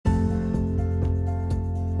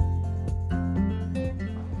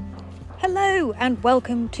Hello and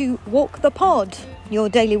welcome to Walk the Pod, your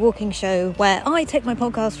daily walking show where I take my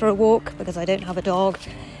podcast for a walk because I don't have a dog.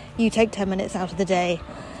 You take 10 minutes out of the day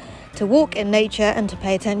to walk in nature and to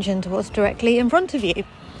pay attention to what's directly in front of you.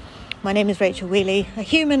 My name is Rachel Wheely, a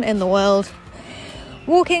human in the world,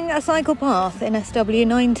 walking a cycle path in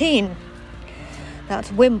SW19.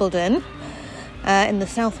 That's Wimbledon, in the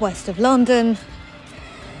southwest of London,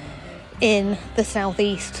 in the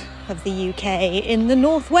southeast of the UK, in the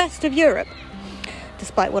northwest of Europe.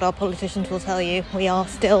 Despite what our politicians will tell you, we are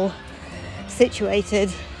still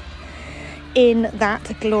situated in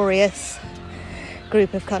that glorious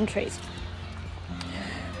group of countries.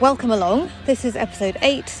 Welcome along. This is episode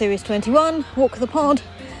 8, series 21, Walk the Pod.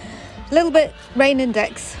 A little bit rain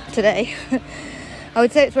index today. I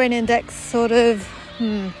would say it's rain index sort of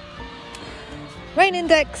rain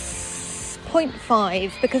index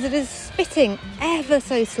 0.5 because it is spitting ever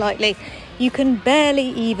so slightly. You can barely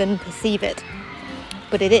even perceive it,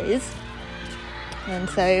 but it is. And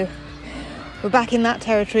so we're back in that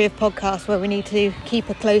territory of podcast where we need to keep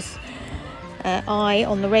a close eye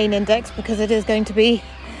on the rain index because it is going to be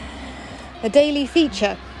a daily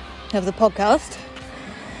feature of the podcast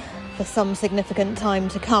for some significant time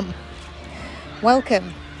to come.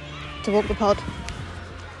 Welcome to Walk the Pod.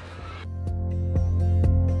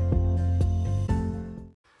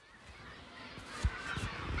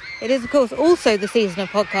 It is, of course, also the season of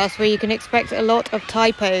podcasts where you can expect a lot of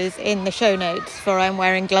typos in the show notes, for I'm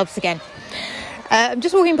wearing gloves again. I'm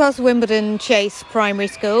just walking past the Wimbledon Chase Primary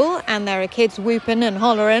School, and there are kids whooping and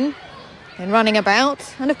hollering and running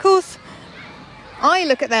about. And, of course, I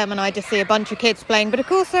look at them and I just see a bunch of kids playing. But, of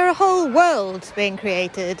course, there are a whole world being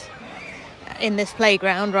created in this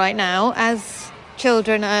playground right now as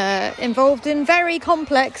children are involved in very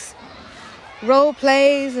complex role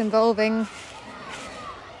plays involving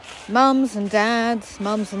mums and dads,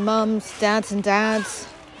 mums and mums, dads and dads,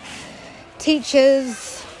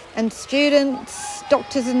 teachers and students,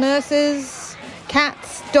 doctors and nurses,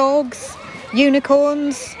 cats, dogs,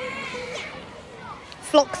 unicorns,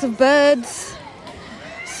 flocks of birds,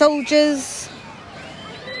 soldiers,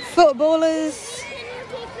 footballers. Can you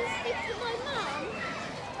take the stick to my mum?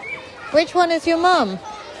 Which one is your mum? It's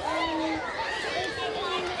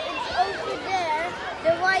over there,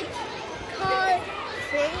 the white car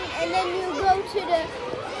thing, and then you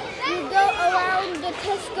go around the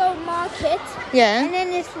Tesco market. Yeah. And then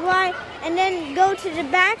it's right, and then go to the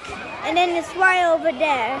back, and then it's right over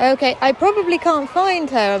there. Okay, I probably can't find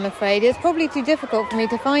her, I'm afraid. It's probably too difficult for me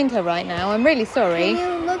to find her right now. I'm really sorry.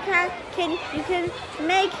 Can you look at? You can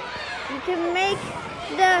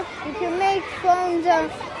make phones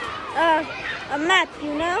a map,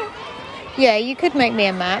 you know? Yeah, you could make me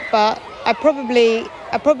a map, but I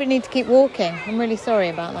probably need to keep walking. I'm really sorry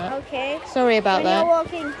about that. Okay. Sorry about that. When your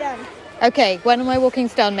walking's done. Okay, when my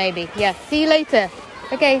walking's done, maybe. Yeah, see you later.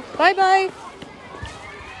 Okay, bye-bye.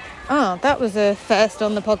 That was a first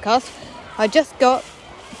on the podcast. I just got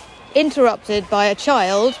interrupted by a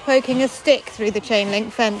child poking a stick through the chain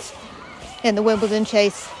link fence in the Wimbledon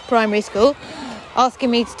Chase Primary School,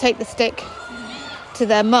 asking me to take the stick to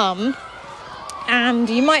their mum.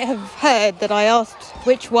 And you might have heard that I asked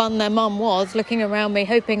which one their mum was, looking around me,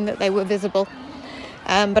 hoping that they were visible.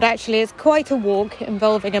 But actually it's quite a walk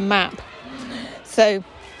involving a map. So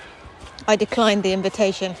I declined the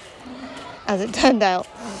invitation, as it turned out.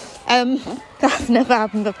 That's never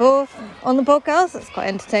happened before on the podcast. It's quite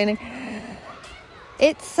entertaining.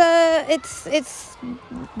 It's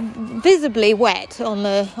visibly wet on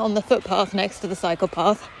the footpath next to the cycle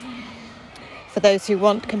path. For those who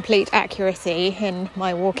want complete accuracy in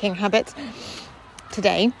my walking habits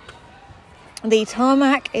today, the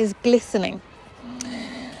tarmac is glistening.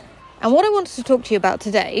 And what I wanted to talk to you about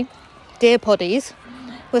today, dear poddies,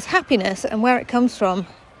 was happiness and where it comes from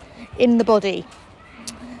in the body.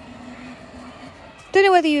 Don't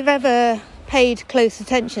know whether you've ever paid close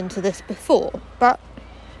attention to this before, but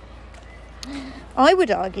I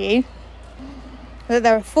would argue that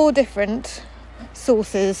there are 4 different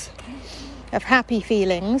sources of happy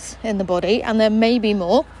feelings in the body, and there may be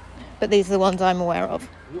more, but these are the ones I'm aware of.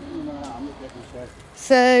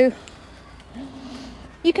 So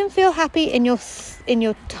you can feel happy in your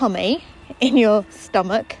tummy, in your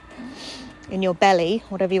stomach, in your belly,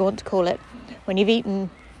 whatever you want to call it, when you've eaten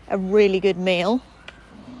a really good meal.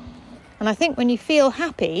 And I think when you feel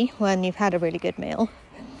happy when you've had a really good meal,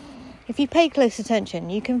 if you pay close attention,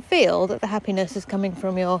 you can feel that the happiness is coming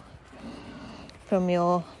from your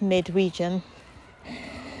mid-region,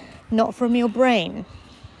 not from your brain.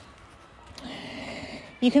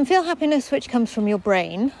 You can feel happiness which comes from your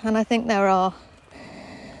brain, and I think there are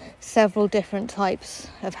several different types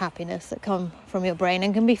of happiness that come from your brain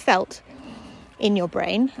and can be felt in your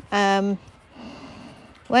brain. When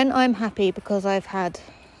I'm happy because I've had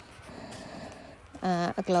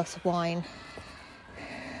a glass of wine,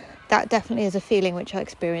 that definitely is a feeling which I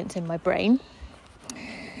experience in my brain.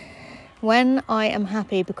 When I am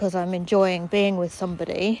happy because I'm enjoying being with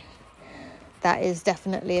somebody, that is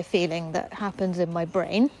definitely a feeling that happens in my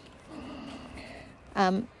brain.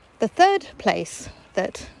 The third place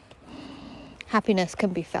that happiness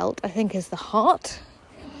can be felt, I think, is the heart.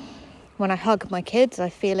 When I hug my kids, I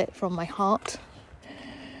feel it from my heart,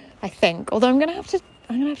 I think. Although I'm gonna have to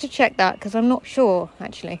check that, because I'm not sure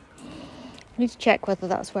actually. I need to check whether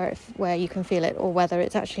that's where you can feel it, or whether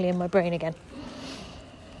it's actually in my brain again.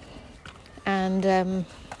 And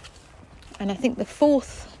I think the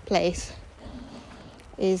fourth place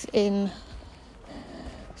is in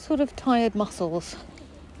sort of tired muscles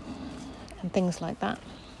and things like that.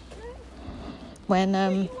 When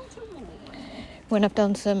I've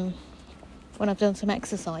done some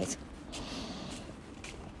exercise.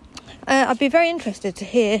 I'd be very interested to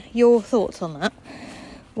hear your thoughts on that.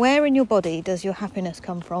 Where in your body does your happiness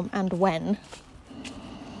come from, and when?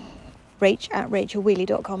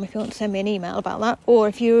 rach@rachelwheely.com if you want to send me an email about that, or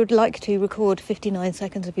if you would like to record 59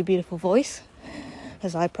 seconds of your beautiful voice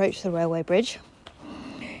as I approach the railway bridge.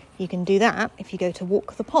 You can do that if you go to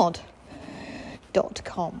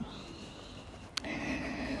walkthepod.com.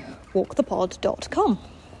 walkthepod.com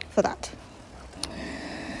for that.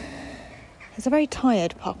 There's a very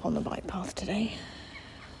tired pup on the bike path today.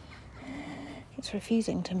 It's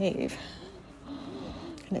refusing to move,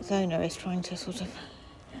 and its owner is trying to sort of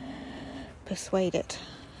persuade it,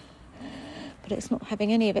 but it's not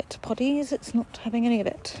having any of it. Poddies, it's not having any of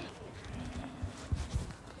it.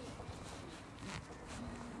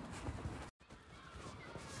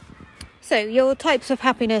 So, your types of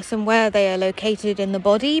happiness and where they are located in the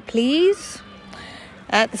body, please.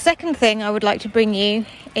 The second thing I would like to bring you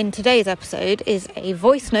in today's episode is a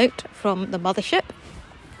voice note from the mothership.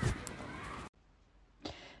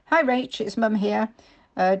 Hi Rach, it's Mum here.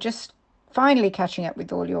 Just finally catching up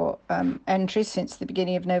with all your entries since the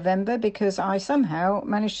beginning of November, because I somehow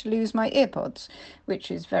managed to lose my earpods,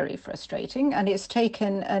 which is very frustrating, and it's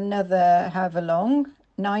taken another however long,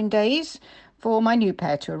 9 days, for my new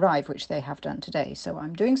pair to arrive, which they have done today. So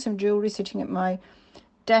I'm doing some jewellery sitting at my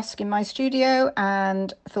desk in my studio,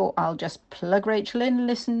 and thought I'll just plug Rachel in,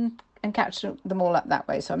 listen and catch them all up that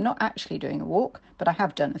way. So I'm not actually doing a walk, but I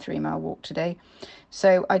have done a 3-mile walk today.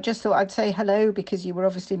 So I just thought I'd say hello, because you were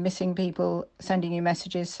obviously missing people sending you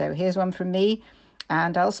messages. So here's one from me,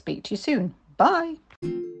 and I'll speak to you soon. Bye.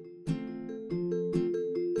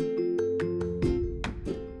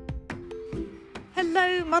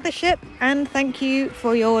 Hello, mothership, and thank you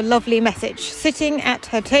for your lovely message. Sitting at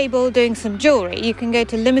her table doing some jewellery. You can go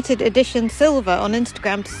to Limited Edition Silver on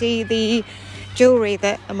Instagram to see the jewellery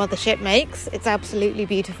that a mothership makes. It's absolutely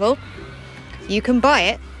beautiful. You can buy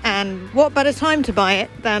it, and what better time to buy it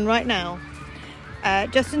than right now,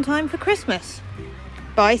 just in time for Christmas.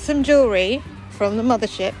 Buy some jewellery from the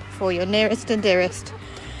mothership for your nearest and dearest.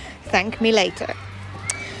 Thank me later.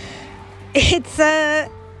 It's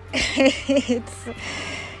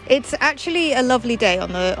actually a lovely day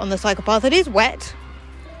on the cycle path. It is wet.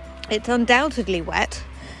 It's undoubtedly wet,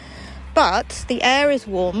 but the air is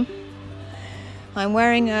warm. I'm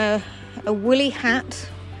wearing a woolly hat,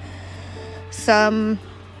 some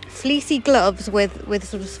fleecy gloves with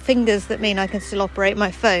sort of fingers that mean I can still operate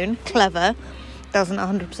my phone. Clever. Doesn't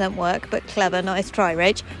 100% work, but clever. Nice try,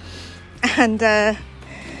 Rach. And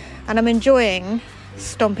I'm enjoying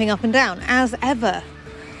stomping up and down as ever.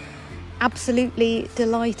 Absolutely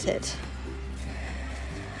delighted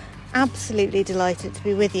to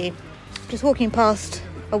be with you. Just walking past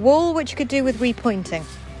a wall which you could do with repointing.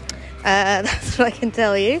 That's what I can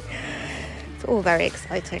tell you. It's all very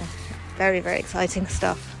exciting. Very, very exciting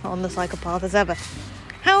stuff on the cycle path as ever.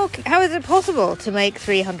 How is it possible to make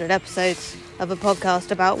 300 episodes of a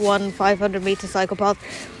podcast about one 500-metre cycle path?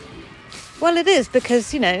 Well, it is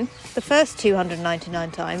because, the first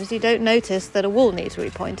 299 times you don't notice that a wall needs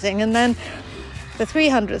repointing, and then the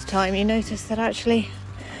 300th time you notice that actually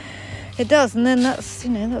it does, and then that's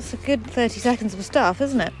a good 30 seconds of stuff,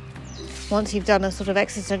 isn't it? Once you've done a sort of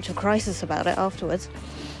existential crisis about it afterwards.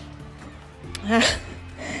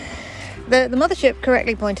 The mothership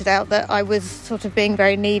correctly pointed out that I was sort of being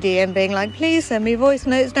very needy and being like, please send me voice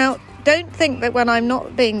notes. Now, don't think that when I'm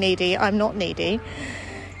not being needy, I'm not needy.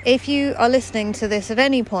 If you are listening to this at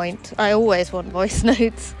any point, I always want voice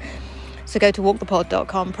notes. So go to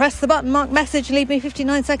walkthepod.com, press the button marked message, leave me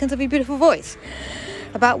 59 seconds of your beautiful voice.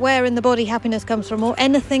 about where in the body happiness comes from, or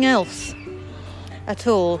anything else at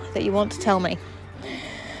all that you want to tell me.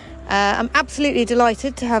 I'm absolutely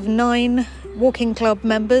delighted to have 9 walking club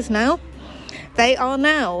members now. They are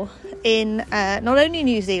now in not only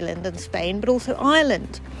New Zealand and Spain, but also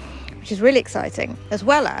Ireland, which is really exciting, as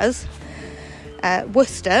well as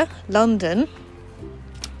Worcester, London,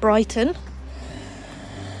 Brighton.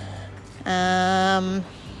 I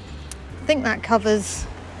think that covers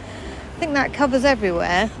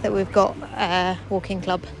everywhere that we've got walking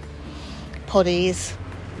club poddies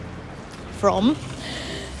from.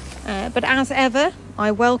 But as ever,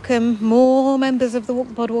 I welcome more members of the Walk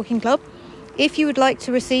the Pod Walking Club. If you would like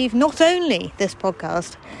to receive not only this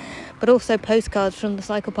podcast, but also postcards from the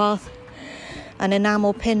Cycle Path, an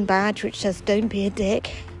enamel pin badge which says "Don't be a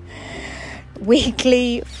dick,"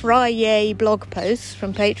 weekly Friday blog posts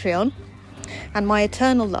from Patreon, and my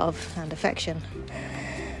eternal love and affection,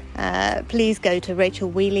 please go to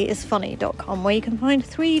rachelwheelyisfunny.com, where you can find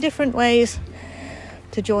 3 different ways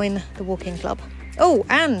to join the walking club. Oh,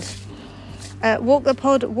 and Walk the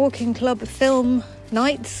Pod Walking Club film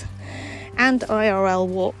nights and IRL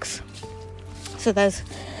walks. So there's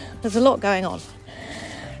a lot going on.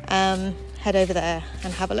 Head over there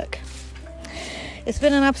and have a look. It's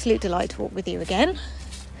been an absolute delight to walk with you again,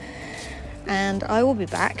 and I will be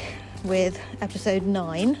back with episode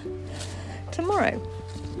 9 tomorrow.